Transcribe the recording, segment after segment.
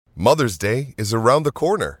Mother's Day is around the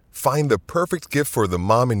corner. Find the perfect gift for the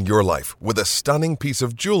mom in your life with a stunning piece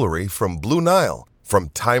of jewelry from Blue Nile. From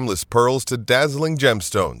timeless pearls to dazzling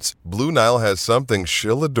gemstones, Blue Nile has something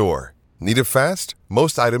she'll adore. Need it fast?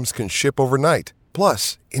 Most items can ship overnight.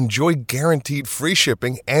 Plus, enjoy guaranteed free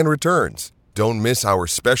shipping and returns. Don't miss our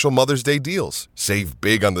special Mother's Day deals. Save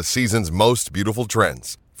big on the season's most beautiful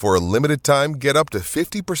trends. For a limited time, get up to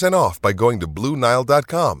 50% off by going to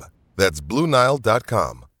BlueNile.com. That's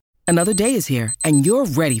BlueNile.com. Another day is here, and you're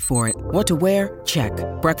ready for it. What to wear? Check.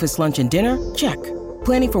 Breakfast, lunch, and dinner? Check.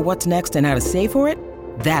 Planning for what's next and how to save for it?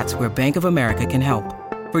 That's where Bank of America can help.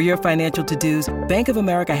 For your financial to-dos, Bank of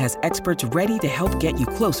America has experts ready to help get you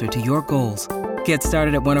closer to your goals. Get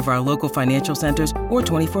started at one of our local financial centers or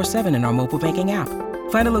 24/7 in our mobile banking app.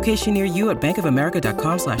 Find a location near you at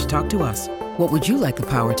bankofamerica.com/talktous. What would you like the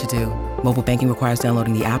power to do? Mobile banking requires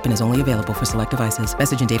downloading the app and is only available for select devices.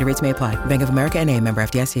 Message and data rates may apply. Bank of America N.A., member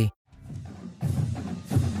FDIC.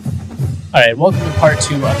 All right, welcome to part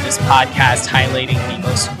 2 of this podcast highlighting the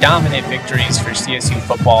most dominant victories for CSU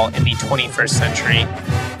football in the 21st century.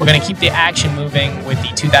 We're going to keep the action moving with the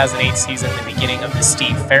 2008 season, the beginning of the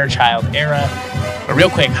Steve Fairchild era. But real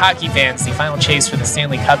quick, hockey fans, the final chase for the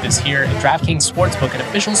Stanley Cup is here, and DraftKings Sportsbook, an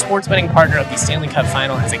official sports betting partner of the Stanley Cup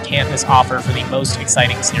Final, has a can't-miss offer for the most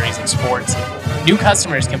exciting series of sports. New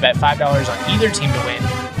customers can bet $5 on either team to win,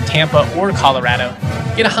 Tampa or Colorado.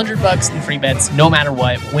 Get $100 in free bets no matter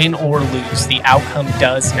what, win or lose. The outcome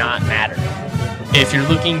does not matter. If you're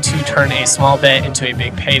looking to turn a small bet into a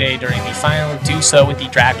big payday during the final, do so with the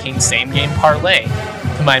DraftKings Same Game Parlay.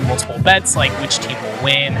 Combine multiple bets like which team will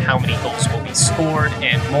win, how many goals will be scored,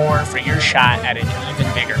 and more for your shot at an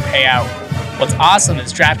even bigger payout. What's awesome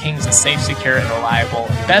is DraftKings is safe, secure, and reliable.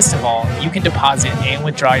 Best of all, you can deposit and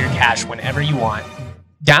withdraw your cash whenever you want.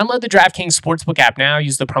 Download the DraftKings Sportsbook app now.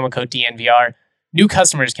 Use the promo code DNVR. New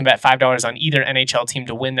customers can bet $5 on either NHL team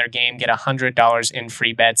to win their game. Get $100 in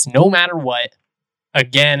free bets no matter what.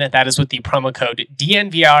 Again, that is with the promo code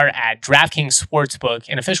DNVR at DraftKings Sportsbook,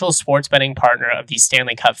 an official sports betting partner of the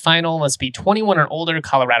Stanley Cup Final. Must be 21 or older,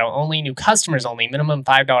 Colorado only, new customers only, minimum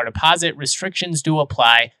 $5 deposit. Restrictions do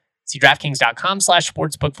apply. See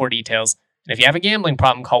DraftKings.com/sportsbook for details. And if you have a gambling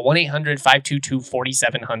problem, call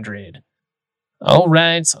 1-800-522-4700. All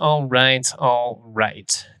right.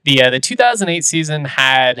 The 2008 season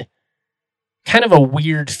had kind of a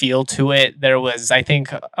weird feel to it. There was, I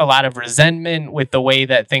think, a lot of resentment with the way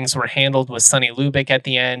that things were handled with Sonny Lubick at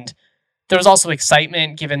the end. There was also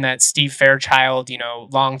excitement given that Steve Fairchild,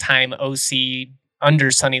 longtime OC under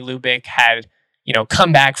Sonny Lubick, had,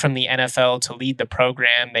 come back from the NFL to lead the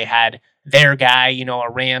program. They had their guy, a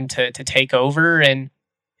Ram to take over, and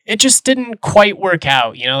it just didn't quite work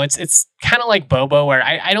out. It's kind of like Bobo, where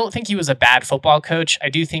I don't think he was a bad football coach. I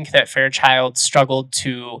do think that Fairchild struggled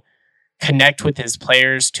to connect with his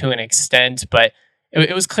players to an extent, but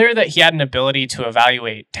it was clear that he had an ability to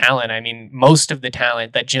evaluate talent. I mean, most of the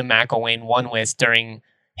talent that Jim McElwain won with during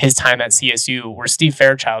his time at CSU were Steve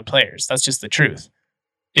Fairchild players. That's just the truth.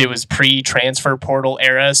 It was pre-transfer portal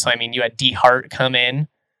era, so you had D. Hart come in,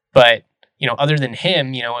 but other than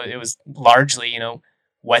him, it was largely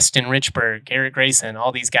Weston Richburg, Garrett Grayson,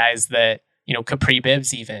 all these guys that Capri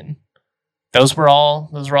Bibbs even. Those were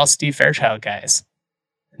all Steve Fairchild guys.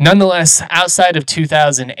 Nonetheless, outside of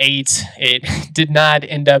 2008, it did not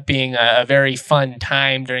end up being a very fun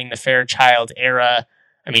time during the Fairchild era.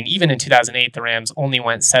 Even in 2008, the Rams only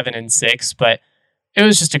went 7-6, but it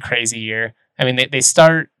was just a crazy year. They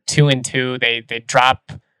start 2-2. They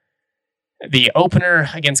drop the opener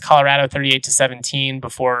against Colorado 38-17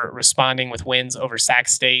 before responding with wins over Sac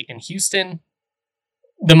State and Houston.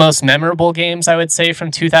 The most memorable games, I would say, from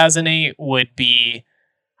 2008 would be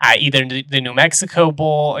either the New Mexico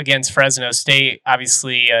Bowl against Fresno State,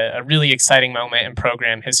 obviously a really exciting moment in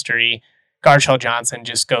program history. Gartrell Johnson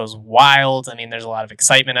just goes wild. There's a lot of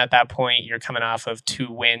excitement at that point. You're coming off of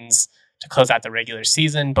 2 wins to close out the regular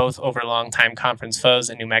season, both over longtime conference foes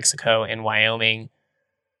in New Mexico and Wyoming.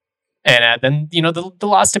 And then, the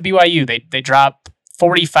loss to BYU, they drop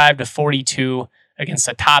 45-42 against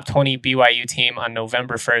a top 20 BYU team on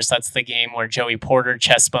November 1st. That's the game where Joey Porter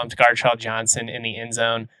chest bumped Gartrell Johnson in the end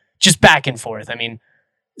zone. Just back and forth.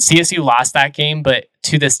 CSU lost that game, but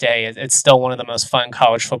to this day, it's still one of the most fun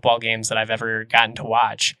college football games that I've ever gotten to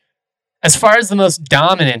watch. As far as the most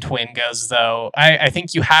dominant win goes, though, I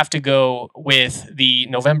think you have to go with the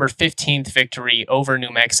November 15th victory over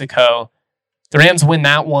New Mexico. The Rams win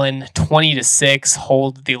that one 20-6,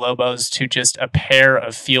 hold the Lobos to just a pair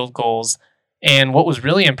of field goals. And what was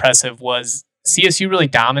really impressive was CSU really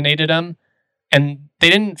dominated them, and they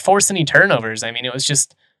didn't force any turnovers. It was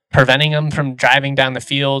just preventing them from driving down the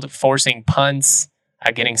field, forcing punts,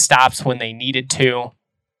 getting stops when they needed to.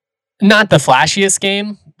 Not the flashiest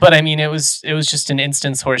game, but I mean, it was just an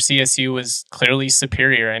instance where CSU was clearly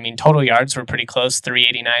superior. I mean, total yards were pretty close,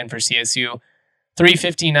 389 for CSU,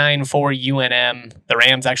 359 for UNM. The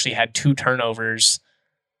Rams actually had 2 turnovers,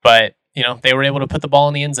 but they were able to put the ball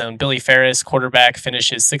in the end zone. Billy Ferris, quarterback,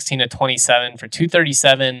 finishes 16-27 for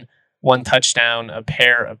 237, 1 touchdown, a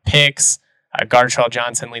pair of picks. Gartrell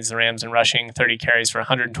Johnson leads the Rams in rushing, 30 carries for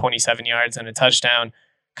 127 yards and a touchdown.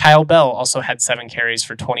 Kyle Bell also had 7 carries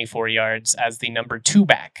for 24 yards as the number 2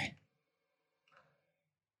 back.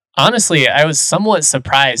 Honestly, I was somewhat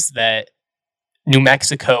surprised that New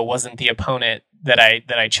Mexico wasn't the opponent that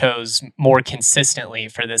I chose more consistently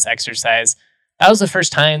for this exercise. That was the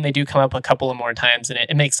first time. They do come up a couple of more times, and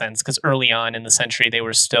it makes sense because early on in the century, they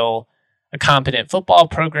were still a competent football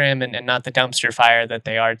program and not the dumpster fire that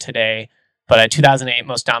they are today. But a 2008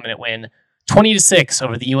 most dominant win, 20-6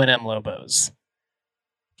 over the UNM Lobos.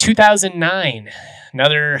 2009,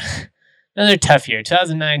 another tough year.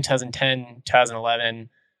 2009, 2010, 2011,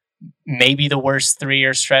 maybe the worst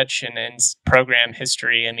 3-year stretch in program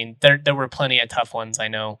history. I mean, there were plenty of tough ones, I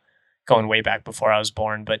know, going way back before I was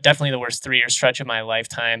born, but definitely the worst 3-year stretch of my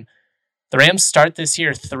lifetime. The Rams start this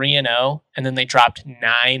year 3-0, and then they dropped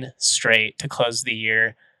 9 straight to close the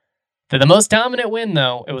year. The most dominant win,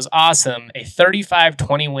 though, it was awesome. A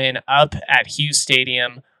 35-20 win up at Hughes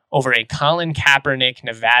Stadium over a Colin Kaepernick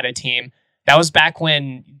Nevada team. That was back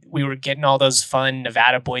when we were getting all those fun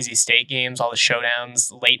Nevada-Boise State games, all the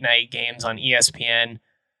showdowns, late-night games on ESPN.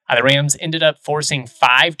 The Rams ended up forcing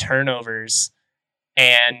 5 turnovers,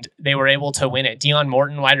 and they were able to win it. Deion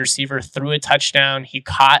Morton, wide receiver, threw a touchdown. He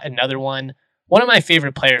caught another one. One of my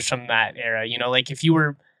favorite players from that era. If you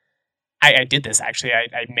were... I did this, actually.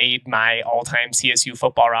 I made my all-time CSU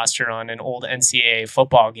football roster on an old NCAA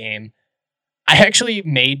football game. I actually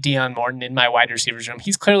made Deion Morton in my wide receivers room.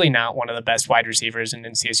 He's clearly not one of the best wide receivers in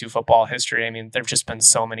CSU football history. I mean, there have just been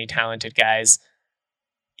so many talented guys.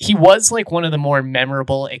 He was like one of the more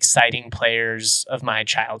memorable, exciting players of my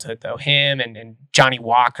childhood, though. Him and Johnny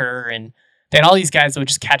Walker, and they had all these guys that would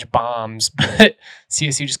just catch bombs, but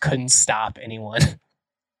CSU just couldn't stop anyone.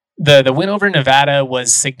 The win over Nevada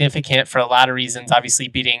was significant for a lot of reasons. Obviously,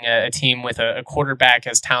 beating a team with a quarterback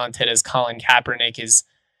as talented as Colin Kaepernick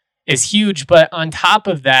is huge. But on top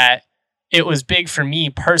of that, it was big for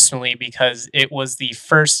me personally because it was the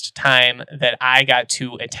first time that I got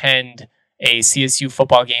to attend a CSU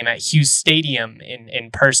football game at Hughes Stadium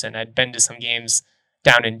in person. I'd been to some games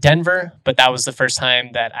down in Denver, but that was the first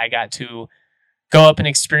time that I got to go up and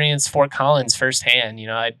experience Fort Collins firsthand.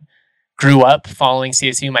 I grew up following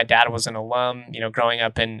CSU. My dad was an alum. Growing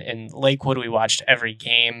up in Lakewood, we watched every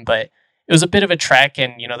game, but it was a bit of a trek.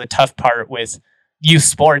 And, the tough part with youth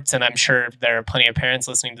sports, and I'm sure there are plenty of parents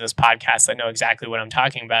listening to this podcast that know exactly what I'm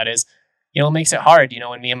talking about, is, it makes it hard.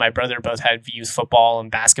 When me and my brother both had youth football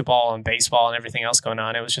and basketball and baseball and everything else going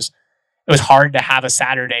on, it was hard to have a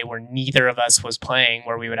Saturday where neither of us was playing,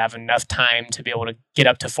 where we would have enough time to be able to get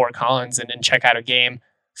up to Fort Collins and check out a game.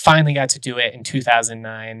 Finally got to do it in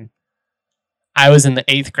 2009. I was in the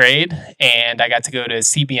 8th grade, and I got to go to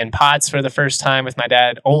CB and Potts for the first time with my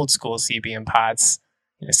dad, old school CB and Potts.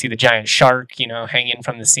 See the giant shark, hanging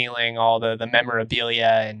from the ceiling, all the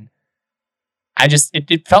memorabilia, and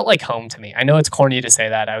it felt like home to me. I know it's corny to say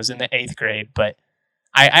that. I was in the 8th grade, but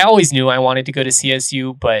I always knew I wanted to go to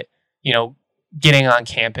CSU, but, getting on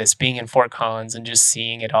campus, being in Fort Collins and just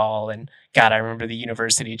seeing it all, and God, I remember the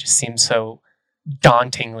university just seemed so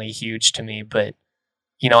dauntingly huge to me, but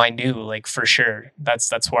I knew for sure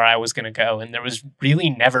that's where I was going to go. And there was really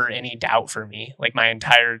never any doubt for me, my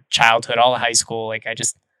entire childhood, all of high school.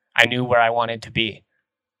 I knew where I wanted to be.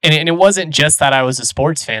 And it wasn't just that I was a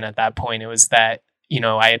sports fan at that point. It was that,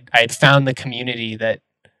 I had found the community that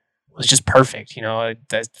was just perfect.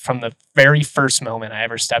 That from the very first moment I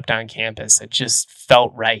ever stepped on campus, it just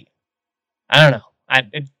felt right. I don't know.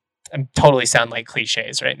 I totally sound like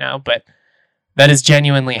cliches right now, but that is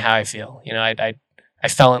genuinely how I feel. I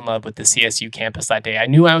fell in love with the CSU campus that day. I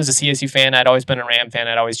knew I was a CSU fan. I'd always been a Ram fan.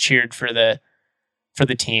 I'd always cheered for the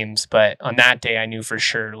teams. But on that day, I knew for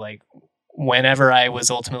sure, whenever I was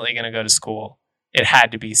ultimately going to go to school, it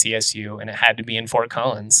had to be CSU, and it had to be in Fort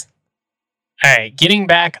Collins. All right, getting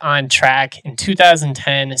back on track. In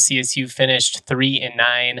 2010, CSU finished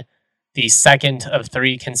 3-9, the second of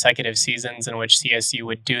 3 consecutive seasons in which CSU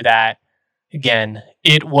would do that. Again,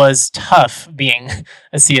 it was tough being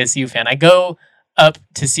a CSU fan. I go up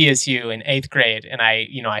to CSU in 8th grade, and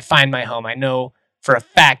I find my home. I know for a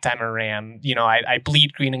fact I'm a Ram. I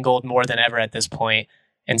bleed green and gold more than ever at this point,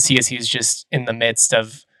 and CSU is just in the midst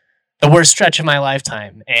of the worst stretch of my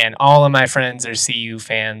lifetime. And all of my friends are CU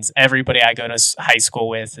fans. Everybody I go to high school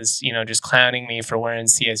with is, just clowning me for wearing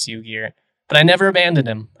CSU gear. But I never abandoned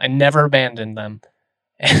them.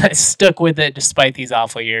 And I stuck with it despite these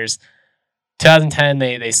awful years. 2010,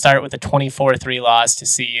 they start with a 24-3 loss to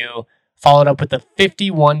CU, followed up with a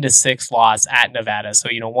 51-6 loss at Nevada. So,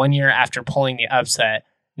 1 year after pulling the upset,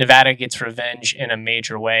 Nevada gets revenge in a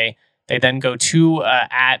major way. They then go to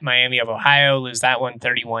at Miami of Ohio, lose that one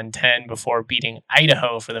 31-10 before beating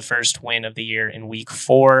Idaho for the first win of the year in week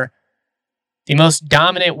 4. The most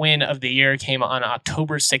dominant win of the year came on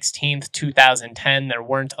October 16th, 2010. There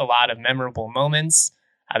weren't a lot of memorable moments.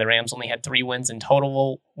 The Rams only had 3 wins in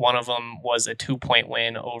total. One of them was a 2-point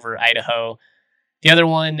win over Idaho. The other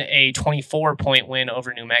one, a 24-point win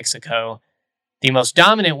over New Mexico. The most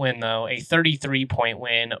dominant win, though, a 33-point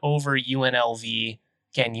win over UNLV.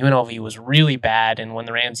 Again, UNLV was really bad, and when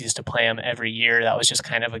the Rams used to play them every year, that was just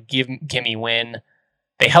kind of a gimme win.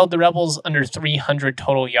 They held the Rebels under 300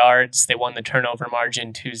 total yards. They won the turnover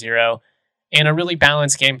margin 2-0. And a really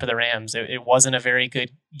balanced game for the Rams. It wasn't a very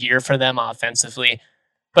good year for them offensively.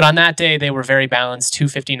 But on that day, they were very balanced.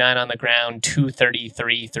 259 on the ground,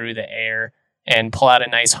 233 through the air, and pull out a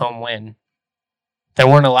nice home win. There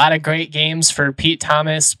weren't a lot of great games for Pete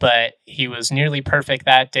Thomas, but he was nearly perfect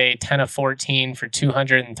that day. 10 of 14 for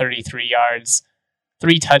 233 yards,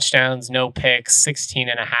 3 touchdowns, no picks,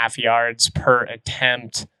 16.5 yards per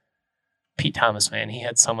attempt. Pete Thomas, man, he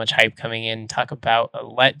had so much hype coming in. Talk about a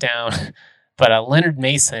letdown. But Leonard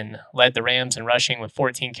Mason led the Rams in rushing with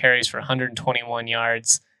 14 carries for 121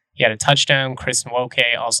 yards. He had a touchdown. Chris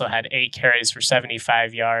Nwoke also had 8 carries for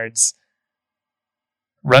 75 yards.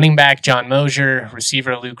 Running back John Mosier,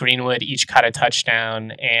 receiver Luke Greenwood each caught a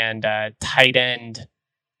touchdown, and tight end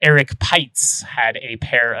Eric Pites had a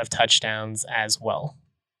pair of touchdowns as well.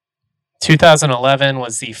 2011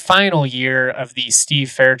 was the final year of the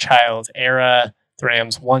Steve Fairchild era. The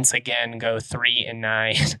Rams once again go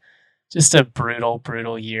 3-9. Just a brutal,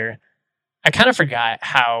 brutal year. I kind of forgot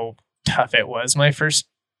how tough it was my first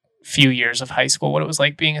few years of high school, what it was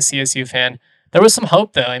like being a CSU fan. There was some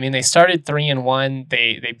hope, though. I mean, they started 3-1.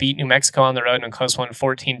 They beat New Mexico on the road in a close one,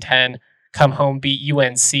 14-10. Come home, beat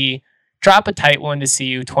UNC. Drop a tight one to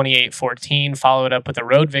CU, 28-14. Followed up with a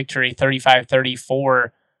road victory,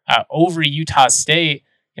 35-34 over Utah State.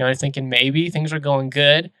 They're thinking maybe things are going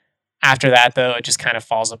good. After that, though, it just kind of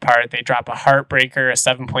falls apart. They drop a heartbreaker, a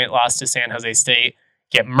 7-point loss to San Jose State,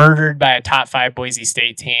 get murdered by a top 5 Boise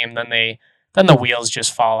State team. Then the wheels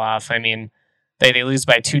just fall off. I mean, they lose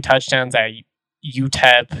by 2 touchdowns at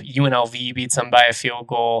UTEP. UNLV beats them by a field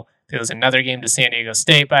goal. They lose another game to San Diego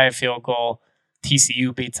State by a field goal.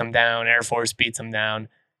 TCU beats them down. Air Force beats them down.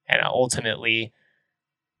 And ultimately,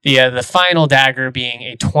 the final dagger being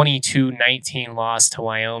a 22-19 loss to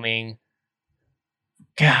Wyoming.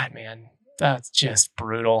 God, man, that's just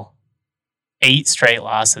brutal. 8 straight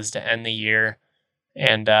losses to end the year.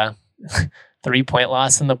 And 3-point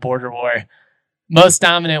loss in the border war. Most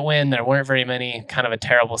dominant win. There weren't very many. Kind of a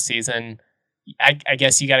terrible season. I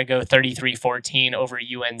guess you got to go 33-14 over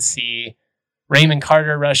UNC. Raymond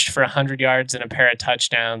Carter rushed for 100 yards and a pair of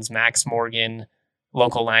touchdowns. Max Morgan,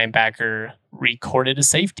 local linebacker, recorded a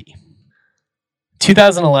safety.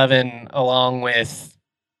 2011, along with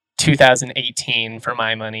 2018, for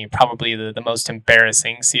my money, probably the most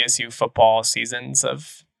embarrassing CSU football seasons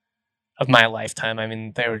of my lifetime. I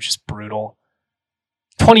mean, they were just brutal.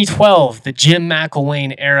 2012, the Jim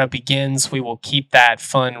McElwain era begins. We will keep that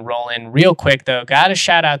fun rolling. Real quick, though, got to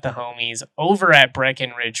shout out the homies over at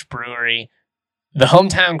Breckenridge Brewery. The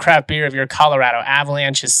hometown craft beer of your Colorado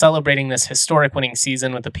Avalanche is celebrating this historic winning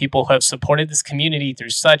season with the people who have supported this community through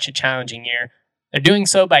such a challenging year. They're doing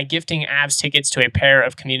so by gifting Avs tickets to a pair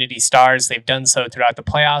of community stars. They've done so throughout the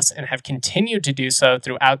playoffs and have continued to do so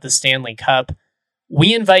throughout the Stanley Cup.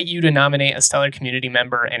 We invite you to nominate a stellar community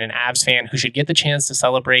member and an Avs fan who should get the chance to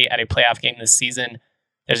celebrate at a playoff game this season.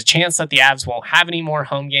 There's a chance that the Avs won't have any more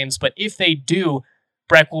home games, but if they do,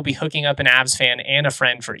 Breck will be hooking up an Avs fan and a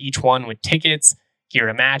friend for each one with tickets, gear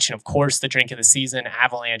to match, and of course the drink of the season,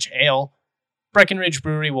 Avalanche Ale. Breckenridge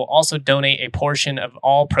Brewery will also donate a portion of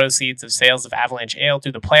all proceeds of sales of Avalanche Ale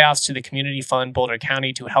through the playoffs to the Community Fund Boulder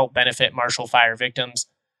County to help benefit Marshall Fire victims.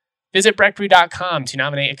 Visit breckbrew.com to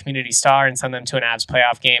nominate a community star and send them to an Avs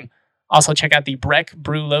playoff game. Also, check out the Breck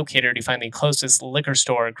Brew Locator to find the closest liquor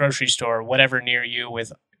store, grocery store, whatever near you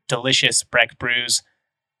with delicious Breck brews.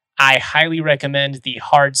 I highly recommend the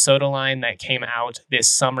hard soda line that came out this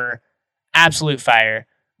summer. Absolute fire.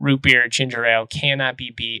 Root beer, ginger ale, cannot be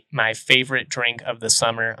beat. My favorite drink of the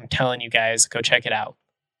summer. I'm telling you guys, go check it out.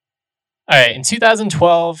 All right, in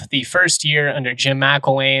 2012, the first year under Jim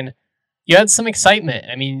McElwain, you had some excitement.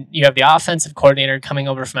 I mean, you have the offensive coordinator coming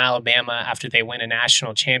over from Alabama after they win a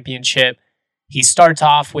national championship. He starts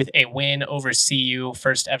off with a win over CU,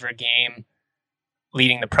 first ever game,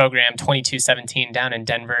 leading the program 22-17 down in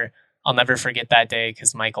Denver. I'll never forget that day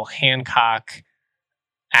because Michael Hancock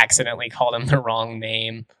accidentally called him the wrong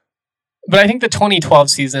name. But I think the 2012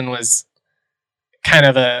 season was kind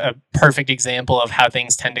of a perfect example of how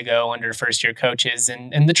things tend to go under first-year coaches.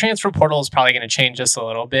 And the transfer portal is probably going to change just a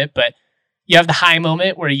little bit, but you have the high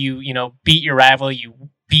moment where you beat your rival, you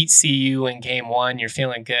beat CU in game 1, you're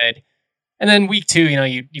feeling good. And then week 2,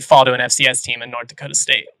 you fall to an FCS team in North Dakota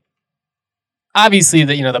State. Obviously,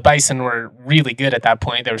 the Bison were really good at that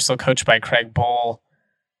point. They were still coached by Craig Bohl.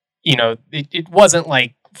 It wasn't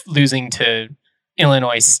like losing to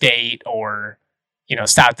Illinois State or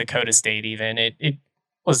South Dakota State even. It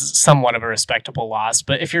was somewhat of a respectable loss.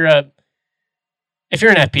 But if you're an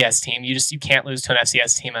FBS team, you can't lose to an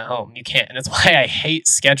FCS team at home. You can't. And that's why I hate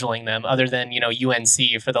scheduling them other than,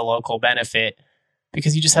 UNC for the local benefit,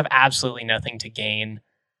 because you just have absolutely nothing to gain.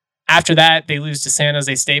 After that, they lose to San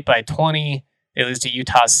Jose State by 20. They lose to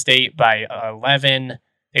Utah State by 11.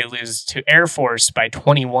 They lose to Air Force by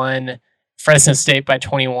 21. Fresno State by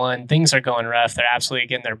 21. Things are going rough. They're absolutely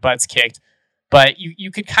getting their butts kicked. But you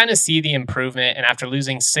could kind of see the improvement. And after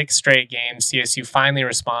losing 6 straight games, CSU finally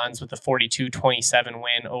responds with a 42-27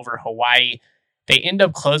 win over Hawaii. They end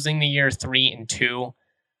up closing the year 3-2.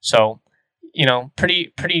 So,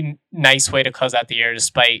 pretty nice way to close out the year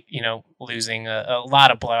despite, losing a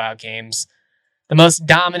lot of blowout games. The most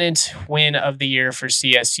dominant win of the year for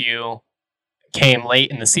CSU came late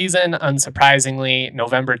in the season. Unsurprisingly,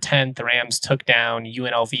 November 10th, the Rams took down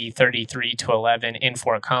UNLV 33-11 in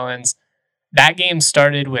Fort Collins. That game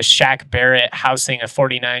started with Shaq Barrett housing a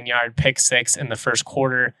 49-yard pick six in the first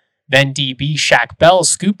quarter. Then DB Shaq Bell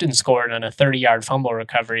scooped and scored on a 30-yard fumble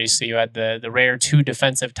recovery. So you had the rare 2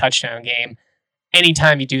 defensive touchdown game.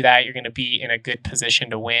 Anytime you do that, you're going to be in a good position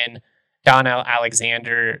to win. Donnell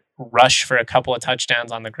Alexander rushed for a couple of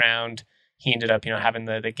touchdowns on the ground. He ended up, having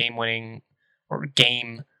the game-winning or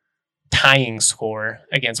game-tying score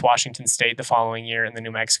against Washington State the following year in the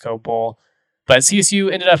New Mexico Bowl. But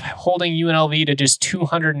CSU ended up holding UNLV to just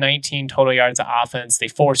 219 total yards of offense. They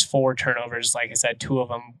forced 4 turnovers. Like I said, 2 of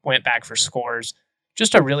them went back for scores.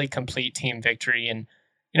 Just a really complete team victory, and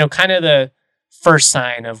kind of the first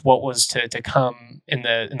sign of what was to come in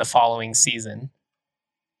the following season.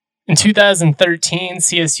 In 2013,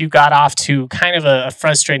 CSU got off to kind of a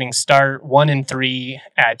frustrating start, 1-3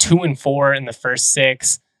 at 2-4 in the first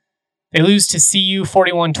 6. They lose to CU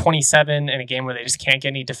 41-27 in a game where they just can't get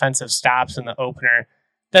any defensive stops in the opener.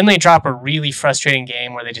 Then they drop a really frustrating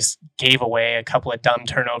game where they just gave away a couple of dumb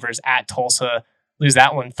turnovers at Tulsa, lose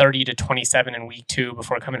that one 30-27 in week 2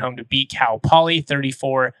 before coming home to beat Cal Poly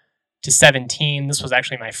 34-17. This was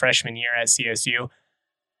actually my freshman year at CSU.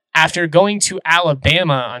 After going to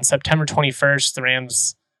Alabama on September 21st, the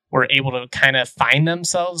Rams were able to kind of find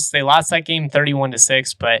themselves. They lost that game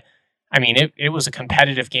 31-6, but it was a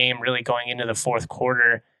competitive game really going into the fourth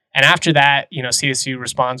quarter. And after that, CSU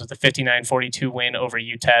responds with a 59-42 win over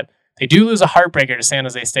UTEP. They do lose a heartbreaker to San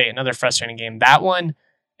Jose State, another frustrating game.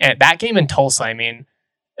 That game in Tulsa,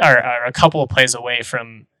 are a couple of plays away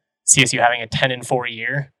from CSU having a 10-4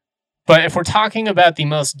 year. But if we're talking about the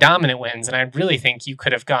most dominant wins, and I really think you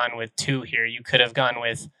could have gone with 2 here. You could have gone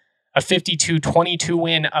with a 52-22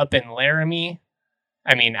 win up in Laramie.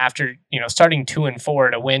 After, starting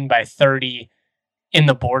 2-4 to win by 30 in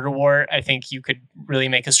the border war, I think you could really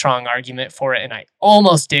make a strong argument for it. And I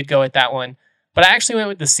almost did go with that one, but I actually went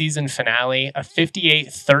with the season finale, a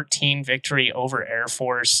 58-13 victory over Air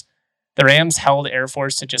Force. The Rams held Air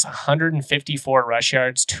Force to just 154 rush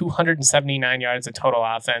yards, 279 yards of total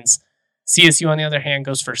offense. CSU, on the other hand,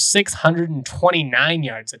 goes for 629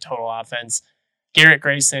 yards of total offense. Garrett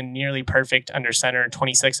Grayson, nearly perfect under center,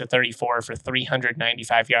 26-34 for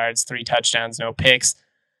 395 yards, 3 touchdowns, no picks.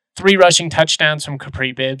 3 rushing touchdowns from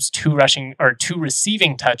Capri Bibbs, 2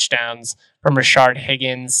 receiving touchdowns from Rashard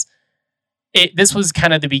Higgins. This was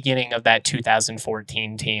kind of the beginning of that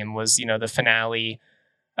 2014 team, was, the finale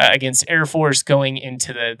against Air Force going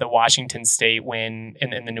into the Washington State win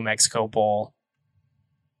in the New Mexico Bowl.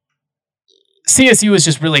 CSU was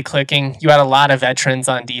just really clicking. You had a lot of veterans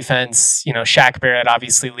on defense. Shaq Barrett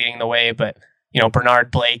obviously leading the way, but,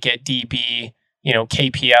 Bernard Blake at DB,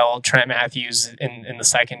 KPL, Trent Matthews in the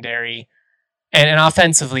secondary. And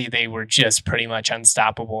offensively, they were just pretty much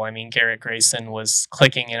unstoppable. Garrett Grayson was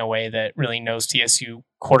clicking in a way that really no CSU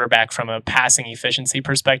quarterback from a passing efficiency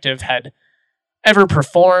perspective had ever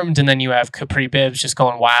performed. And then you have Capri Bibbs just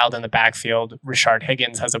going wild in the backfield. Rashard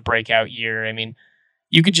Higgins has a breakout year.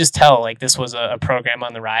 you could just tell like this was a program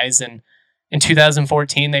on the rise. And in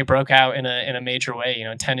 2014, they broke out in a major way.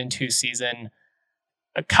 10-2 season,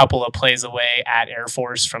 a couple of plays away at Air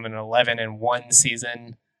Force from an 11-1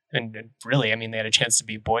 season, and really, I mean, they had a chance to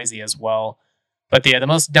beat Boise as well. But the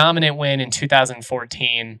most dominant win in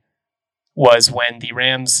 2014 was when the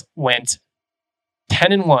Rams went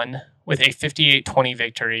 10-1 with a 58-20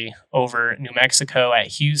 victory over New Mexico at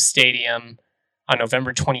Hughes Stadium on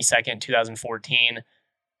November 22nd, 2014.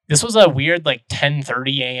 This was a weird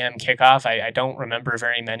 10:30 a.m. kickoff. I don't remember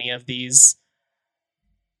very many of these.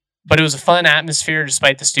 But it was a fun atmosphere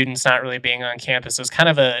despite the students not really being on campus. It was kind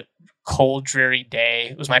of a cold, dreary day.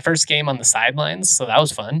 It was my first game on the sidelines, so that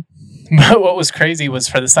was fun. But what was crazy was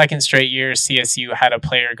for the second straight year, CSU had a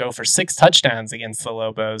player go for 6 touchdowns against the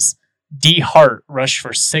Lobos. D. Hart rushed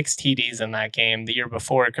for 6 TDs in that game. The year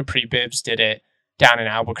before, Capri Bibbs did it down in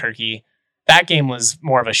Albuquerque. That game was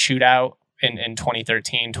more of a shootout in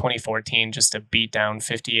 2013, 2014, just a beat down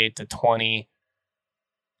 58-20.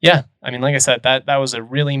 Yeah, I mean, like I said, that was a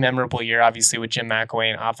really memorable year, obviously, with Jim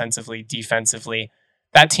McElwain offensively, defensively.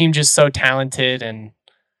 That team just so talented, and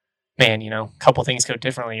man, a couple things go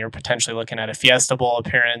differently. You're potentially looking at a Fiesta Bowl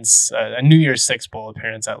appearance, a New Year's Six Bowl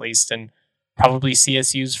appearance at least, and probably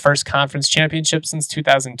CSU's first conference championship since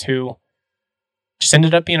 2002. Just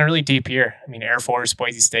ended up being a really deep year. I mean, Air Force,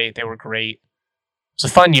 Boise State, they were great. It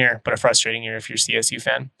was a fun year, but a frustrating year if you're a CSU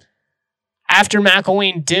fan. After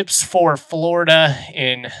McElwain dips for Florida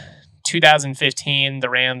in 2015, the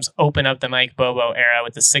Rams open up the Mike Bobo era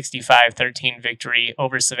with the 65-13 victory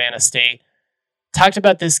over Savannah State. Talked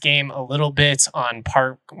about this game a little bit on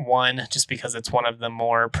part 1, just because it's one of the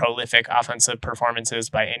more prolific offensive performances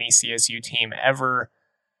by any CSU team ever.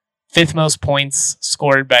 5th most points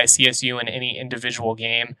scored by CSU in any individual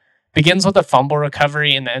game. Begins with a fumble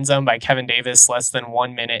recovery in the end zone by Kevin Davis less than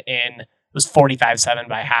 1 minute in. It was 45-7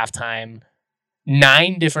 by halftime.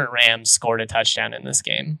 9 different Rams scored a touchdown in this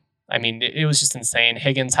game. I mean, it was just insane.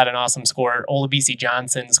 Higgins had an awesome score. Olabisi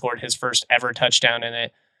Johnson scored his first ever touchdown in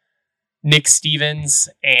it. Nick Stevens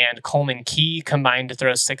and Coleman Key combined to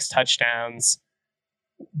throw 6 touchdowns.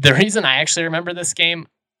 The reason I actually remember this game,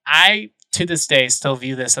 I, to this day, still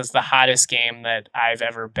view this as the hottest game that I've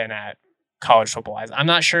ever been at college football-wise. I'm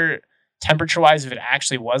not sure temperature-wise if it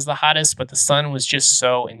actually was the hottest, but the sun was just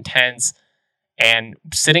so intense. And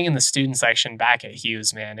sitting in the student section back at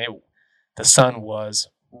Hughes, man, the sun was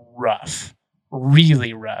rough,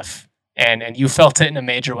 really rough. And you felt it in a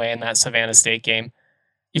major way in that Savannah State game.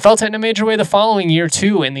 You felt it in a major way the following year,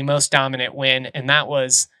 too, in the most dominant win, and that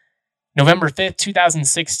was November 5th,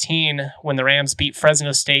 2016, when the Rams beat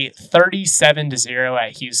Fresno State 37-0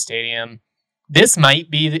 at Hughes Stadium. This might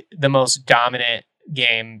be the most dominant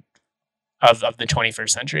game of the 21st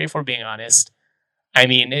century, if we're being honest. I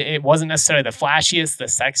mean, it wasn't necessarily the flashiest, the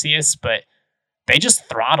sexiest, but they just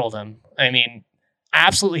throttled them. I mean,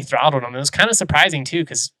 absolutely throttled them. It was kind of surprising, too,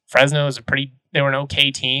 because Fresno was they were an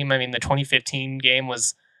okay team. I mean, the 2015 game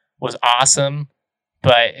was awesome,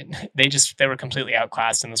 but they were completely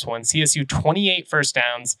outclassed in this one. CSU 28 first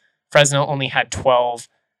downs. Fresno only had 12.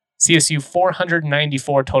 CSU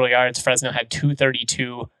 494 total yards. Fresno had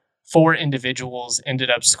 232. 4 individuals ended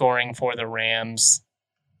up scoring for the Rams.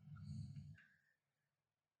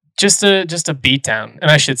 Just a beatdown.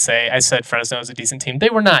 And I should say, I said Fresno was a decent team.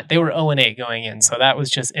 They were not. They were 0-8 going in, so that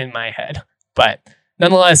was just in my head. But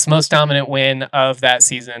nonetheless, most dominant win of that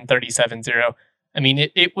season, 37-0. I mean,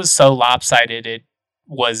 it was so lopsided. It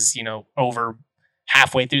was, over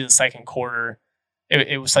halfway through the second quarter.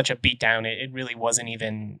 It was such a beatdown. It really wasn't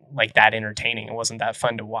even that entertaining. It wasn't that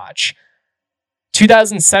fun to watch.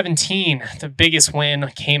 2017, the biggest win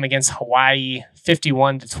came against Hawaii,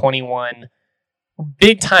 51-21.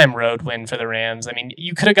 Big time road win for the Rams. I mean,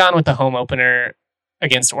 you could have gone with the home opener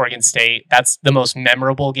against Oregon State. That's the most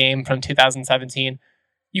memorable game from 2017.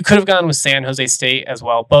 You could have gone with San Jose State as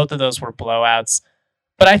well. Both of those were blowouts.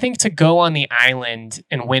 But I think to go on the island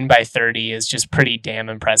and win by 30 is just pretty damn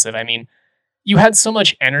impressive. I mean, you had so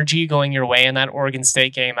much energy going your way in that Oregon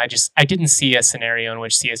State game. I didn't see a scenario in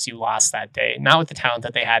which CSU lost that day. Not with the talent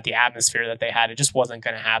that they had, the atmosphere that they had. It just wasn't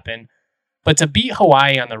going to happen. But to beat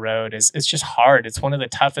Hawaii on the road is just hard. It's one of the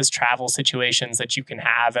toughest travel situations that you can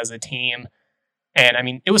have as a team. And I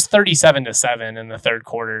mean, it was 37-7 in the third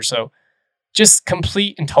quarter. So just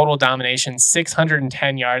complete and total domination,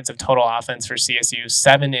 610 yards of total offense for CSU,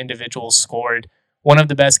 7 individuals scored. One of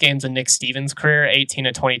the best games in Nick Stevens' career,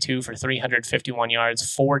 18-22 for 351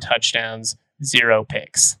 yards, 4 touchdowns, 0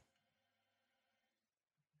 picks.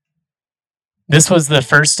 This was the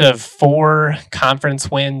first of 4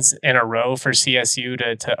 conference wins in a row for CSU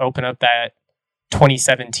to open up that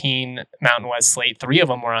 2017 Mountain West slate. 3 of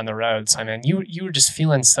them were on the road. So, I mean, you were just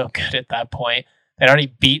feeling so good at that point. They'd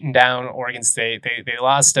already beaten down Oregon State. They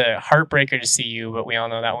lost a heartbreaker to CU, but we all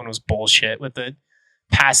know that one was bullshit with the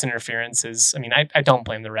pass interferences. I mean, I don't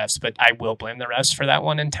blame the refs, but I will blame the refs for that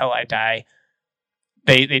one until I die.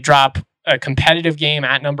 They drop a competitive game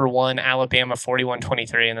at number 1, Alabama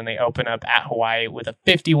 41-23, and then they open up at Hawaii with a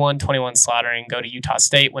 51-21 slaughtering, go to Utah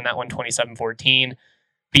State, win that one 27-14,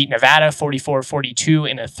 beat Nevada 44-42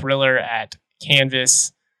 in a thriller at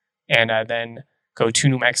Canvas, and then go to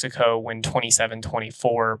New Mexico, win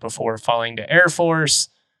 27-24 before falling to Air Force.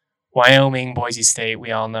 Wyoming, Boise State,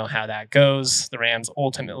 we all know how that goes. The Rams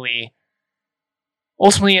ultimately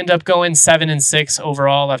end up going 7-6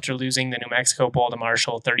 overall after losing the New Mexico Bowl to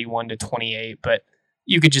Marshall 31-28. But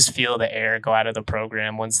you could just feel the air go out of the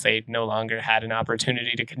program once they no longer had an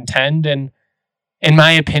opportunity to contend. And in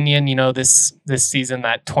my opinion, this season,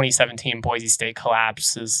 that 2017 Boise State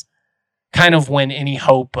collapse is kind of when any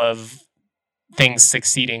hope of things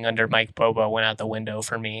succeeding under Mike Bobo went out the window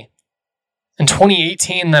for me. In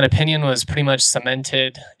 2018, that opinion was pretty much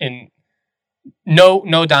cemented in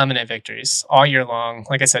no dominant victories all year long.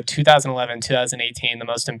 Like I said, 2011, 2018, the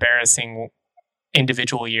most embarrassing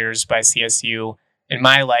individual years by CSU in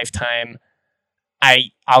my lifetime.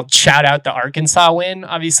 I'll shout out the Arkansas win.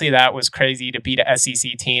 Obviously, that was crazy. To beat a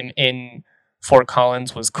SEC team in Fort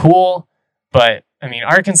Collins was cool. But, I mean,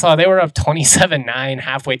 Arkansas, they were up 27-9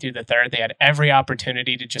 halfway through the third. They had every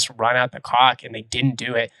opportunity to just run out the clock, and they didn't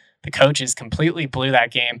do it. The coaches completely blew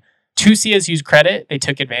that game. To CSU's credit, they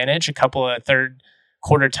took advantage. A couple of third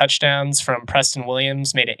quarter touchdowns from Preston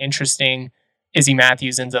Williams made it interesting. Izzy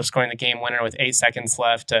Matthews ends up scoring the game winner with 8 seconds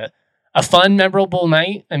left. A fun, memorable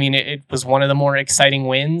night. I mean, it was one of the more exciting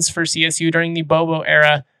wins for CSU during the Bobo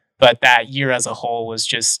era, but that year as a whole was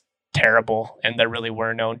just terrible, and there really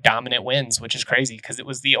were no dominant wins, which is crazy because it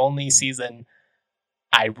was the only season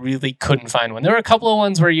I really couldn't find one. There were a couple of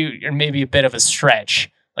ones where you're maybe a bit of a stretch,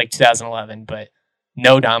 like 2011, but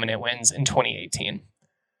no dominant wins in 2018.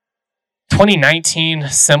 2019,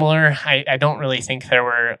 similar. I don't really think there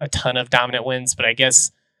were a ton of dominant wins, but I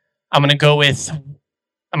guess I'm gonna go with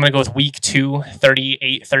week 2,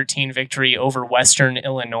 38-13 victory over Western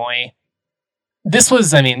Illinois. This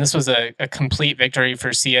was a complete victory for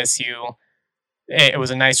CSU. It was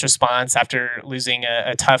a nice response after losing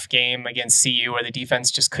a tough game against CU where the defense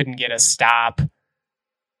just couldn't get a stop.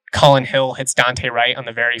 Colin Hill hits Dante Wright on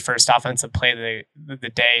the very first offensive play of the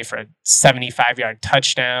day for a 75-yard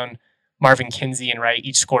touchdown. Marvin Kinsey and Wright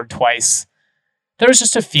each scored twice. There was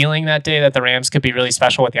just a feeling that day that the Rams could be really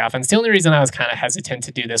special with the offense. The only reason I was kind of hesitant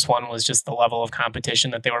to do this one was just the level of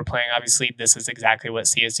competition that they were playing. Obviously, this is exactly what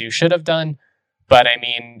CSU should have done. But, I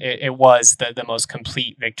mean, it was the most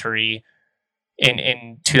complete victory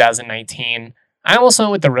in 2019. I almost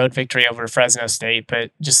went with the road victory over Fresno State, but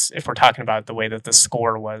just if we're talking about the way that the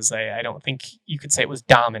score was, I don't think you could say it was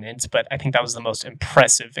dominant, but I think that was the most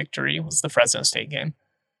impressive victory, was the Fresno State game.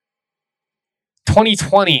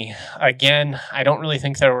 2020, again, I don't really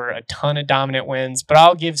think there were a ton of dominant wins, but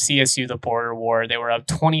I'll give CSU the Border War. They were up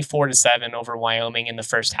 24-7 over Wyoming in the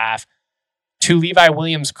first half. To Levi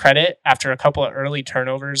Williams' credit, after a couple of early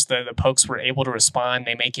turnovers, the Pokes were able to respond.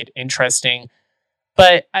 They make it interesting.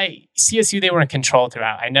 But CSU, they were in control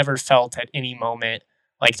throughout. I never felt at any moment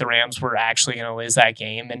like the Rams were actually going to lose that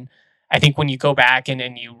game. And I think when you go back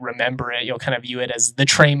and you remember it, you'll kind of view it as the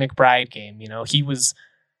Trey McBride game. He was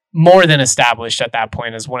more than established at that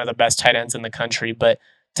point as one of the best tight ends in the country. But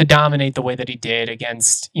to dominate the way that he did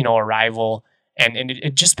against, a rival, and it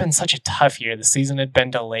had just been such a tough year. The season had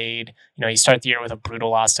been delayed. You start the year with a brutal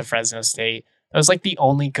loss to Fresno State. That was like the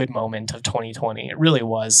only good moment of 2020. It really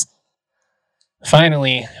was.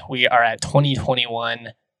 Finally, we are at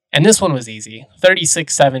 2021, and this one was easy.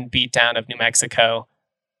 36-7 beatdown of New Mexico.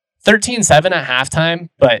 13-7 at halftime,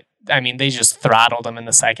 but, they just throttled them in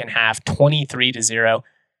the second half, 23-0.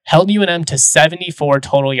 Held UNM to 74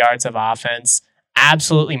 total yards of offense.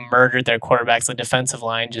 Absolutely murdered their quarterbacks. The defensive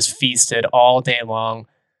line just feasted all day long.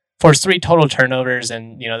 Forced 3 total turnovers,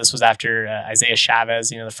 and, this was after Isaiah Chavez,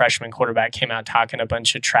 the freshman quarterback, came out talking a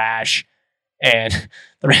bunch of trash. And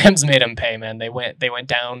the Rams made them pay, man. They went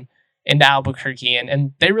down into Albuquerque,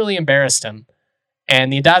 and they really embarrassed them.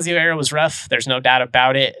 And the Adazio era was rough. There's no doubt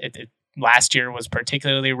about it. Last year was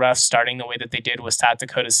particularly rough, starting the way that they did with South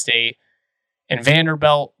Dakota State and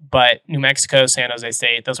Vanderbilt. But New Mexico, San Jose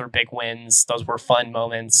State, those were big wins. Those were fun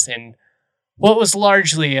moments. And what was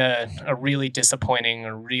largely a really disappointing,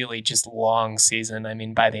 a really just long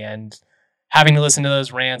season. By the end, having to listen to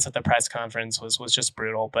those rants at the press conference was just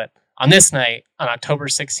brutal. But on this night, on October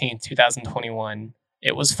 16th, 2021,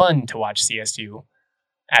 it was fun to watch CSU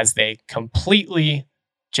as they completely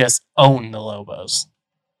just own the Lobos.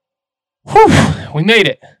 Whew, we made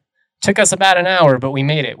it. Took us about an hour, but we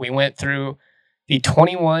made it. We went through the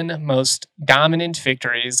 21 most dominant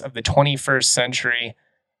victories of the 21st century,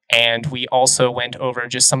 and we also went over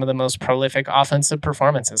just some of the most prolific offensive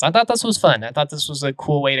performances. I thought this was fun. I thought this was a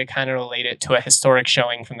cool way to kind of relate it to a historic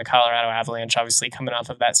showing from the Colorado Avalanche, obviously coming off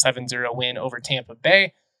of that 7-0 win over Tampa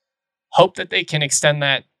Bay. Hope that they can extend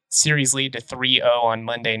that series lead to 3-0 on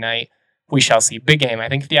Monday night. We shall see. Big game. I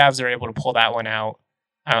think if the Avs are able to pull that one out,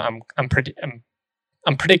 I'm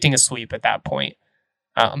predicting a sweep at that point.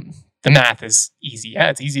 The math is easy. Yeah,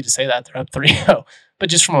 it's easy to say that they're up 3-0. But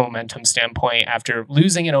just from a momentum standpoint, after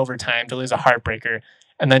losing in overtime to lose a heartbreaker,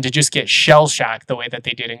 and then to just get shell-shocked the way that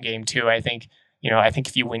they did in Game 2, I think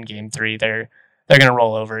if you win Game 3, they're going to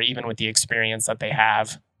roll over, even with the experience that they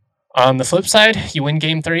have. On the flip side, you win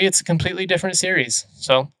Game 3, it's a completely different series.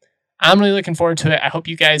 So I'm really looking forward to it. I hope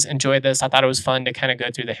you guys enjoyed this. I thought it was fun to kind of go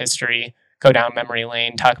through the history, go down memory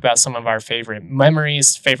lane, talk about some of our favorite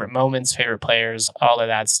memories, favorite moments, favorite players, all of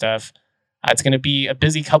that stuff. It's going to be a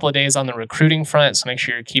busy couple of days on the recruiting front, so make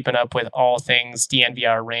sure you're keeping up with all things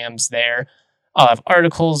DNVR Rams there. I'll have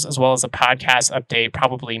articles as well as a podcast update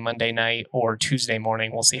probably Monday night or Tuesday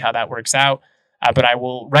morning. We'll see how that works out. But I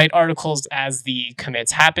will write articles as the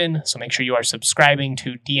commits happen, so make sure you are subscribing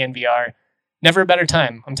to DNVR. Never a better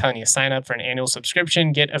time. I'm telling you, sign up for an annual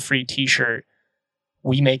subscription, get a free t-shirt.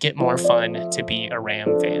 We make it more fun to be a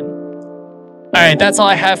Ram fan. All right, that's all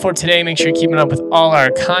I have for today. Make sure you're keeping up with all our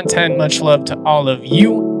content. Much love to all of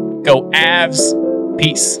you. Go Avs.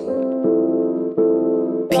 Peace.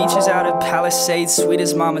 Peaches out of Palisades, sweet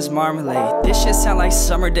as mama's marmalade. This shit sound like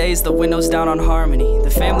summer days, the windows down on Harmony. The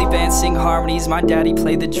family band sing harmonies, my daddy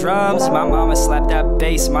played the drums. My mama slapped that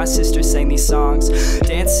bass, my sister sang these songs.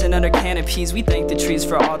 Dancing under canopies, we thank the trees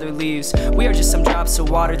for all their leaves. We are just some drops of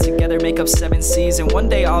water, together make up 7 seas. And one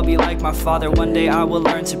day I'll be like my father, one day I will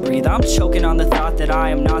learn to breathe. I'm choking on the thought that I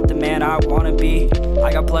am not the man I wanna be.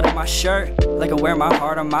 I got blood on my shirt, like I wear my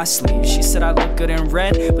heart on my sleeve. She said I look good in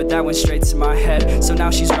red, but that went straight to my head. So now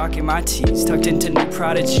she's rocking my tees, tucked into new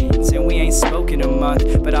Prada jeans. And we ain't spoken a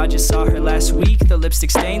month, but I just saw her last week. The lipstick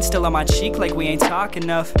stain still on my cheek, like we ain't talk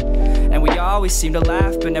enough. And we always seem to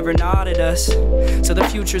laugh, but never nod at us. So the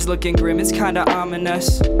future's looking grim, it's kinda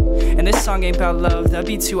ominous. And this song ain't about love, that'd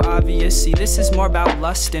be too obvious. See, this is more about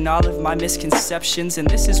lust and all of my misconceptions. And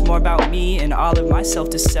this is more about me and all of my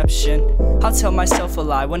self-deception. I'll tell myself a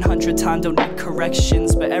lie 100 times, don't need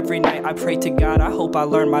corrections. But every night I pray to God, I hope I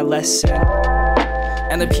learn my lesson.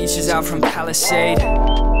 And the peaches out from Palisade,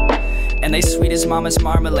 and they sweet as mama's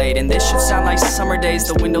marmalade. And this should sound like summer days,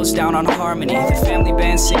 the windows down on Harmony. The family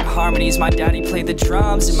band sing harmonies, my daddy played the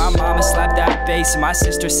drums. And my mama slapped that bass, and my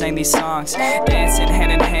sister sang these songs. Dancing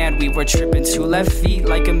hand in hand, we were tripping 2 left feet,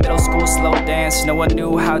 like a middle school slow dance. No one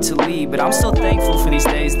knew how to lead, but I'm still thankful for these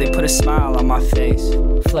days. They put a smile on my face.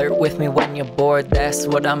 Flirt with me when you're bored, that's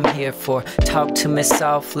what I'm here for. Talk to me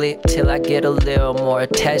softly till I get a little more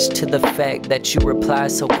attached to the fact that you reply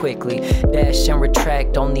so quickly. Dash and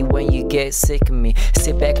retract only when you get sick of me.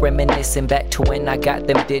 Sit back reminiscing back to when I got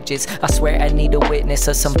them digits. I swear I need a witness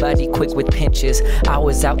or somebody quick with pinches. I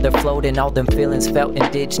was out there floating, all them feelings felt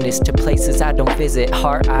indigenous to places I don't visit.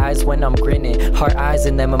 Heart eyes when I'm grinning, heart eyes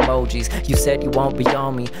in them emojis. You said you won't be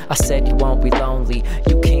on me, I said you won't be lonely.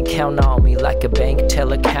 You can count on me like a bank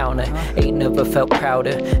teller counter. Ain't never felt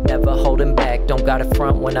prouder, never holding back, don't gotta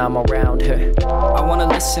front when I'm around her. I wanna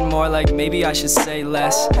listen more, like maybe I should say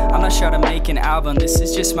less. I'm not sure how to make an album, this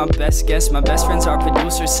is just my best guess. My best friends are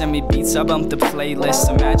producers, send me beats, I bump the playlist.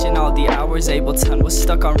 Imagine all the hours Ableton was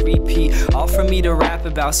stuck on repeat, all for me to rap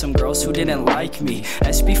about some girls who didn't like me.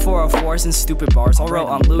 SB404s and stupid bars, all wrote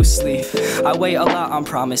on loose leaf. I wait a lot on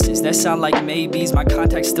promises that sound like maybes. My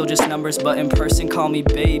contacts still just numbers, but in person call me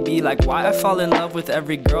baby. Like why I fall in love with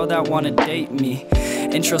every girl that wanna date me.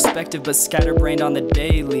 Introspective but scatterbrained on the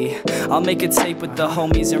daily. I'll make a tape with the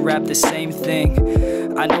homies and rap the same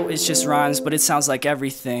thing. I know it's just rhymes, but it sounds like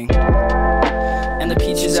everything. And the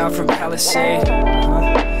peaches out from Palisade,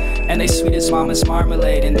 and they sweet as mama's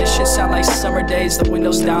marmalade. And this shit sound like summer days, the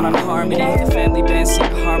windows down on Harmony. The family band sing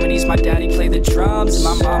harmonies, my daddy played the drums. And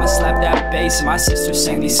my mama slapped that bass, and my sister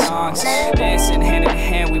sang these songs. Dancing hand in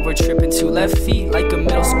hand, we were tripping 2 left feet, like a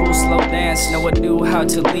middle school slow dance. No one knew how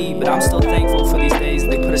to lead, but I'm still thankful for these days.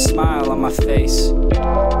 They put a smile on my face.